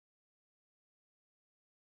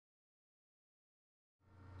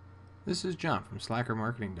This is John from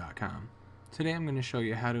SlackerMarketing.com. Today I'm going to show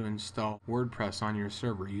you how to install WordPress on your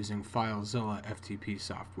server using Filezilla FTP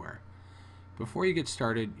software. Before you get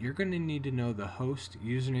started, you're going to need to know the host,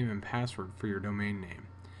 username, and password for your domain name.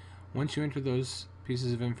 Once you enter those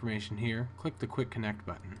pieces of information here, click the Quick Connect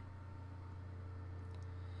button.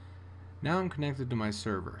 Now I'm connected to my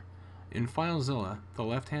server. In Filezilla, the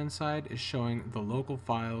left-hand side is showing the local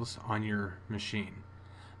files on your machine.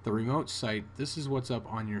 The remote site, this is what's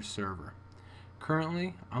up on your server.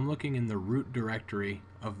 Currently, I'm looking in the root directory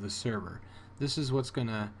of the server. This is what's going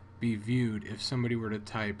to be viewed if somebody were to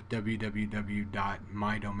type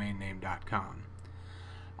www.mydomainname.com.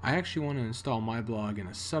 I actually want to install my blog in a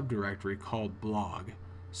subdirectory called blog.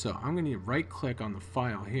 So I'm going to right click on the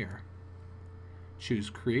file here, choose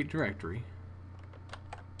create directory,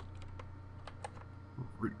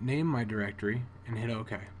 name my directory, and hit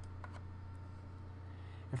OK.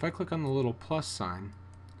 If I click on the little plus sign,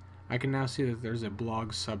 I can now see that there's a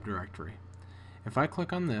blog subdirectory. If I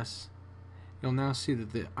click on this, you'll now see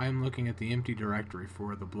that I'm looking at the empty directory for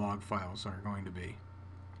where the blog files are going to be.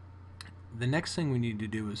 The next thing we need to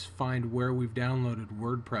do is find where we've downloaded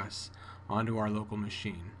WordPress onto our local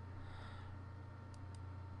machine.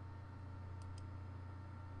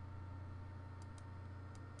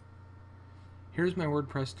 Here's my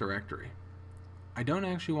WordPress directory. I don't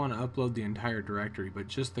actually want to upload the entire directory, but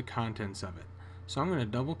just the contents of it. So I'm going to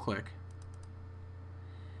double click,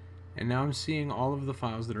 and now I'm seeing all of the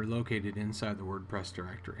files that are located inside the WordPress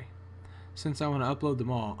directory. Since I want to upload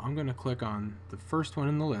them all, I'm going to click on the first one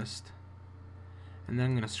in the list, and then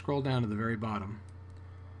I'm going to scroll down to the very bottom.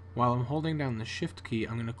 While I'm holding down the Shift key,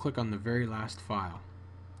 I'm going to click on the very last file.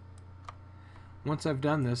 Once I've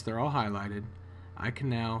done this, they're all highlighted. I can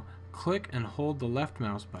now click and hold the left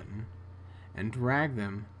mouse button and drag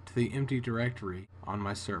them to the empty directory on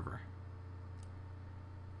my server.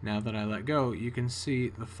 Now that I let go, you can see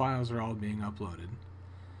the files are all being uploaded.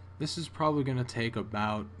 This is probably going to take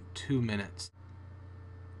about 2 minutes.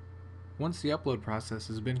 Once the upload process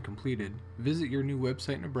has been completed, visit your new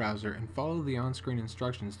website in a browser and follow the on-screen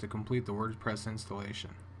instructions to complete the WordPress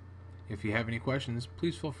installation. If you have any questions,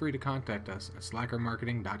 please feel free to contact us at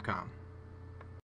SlackerMarketing.com.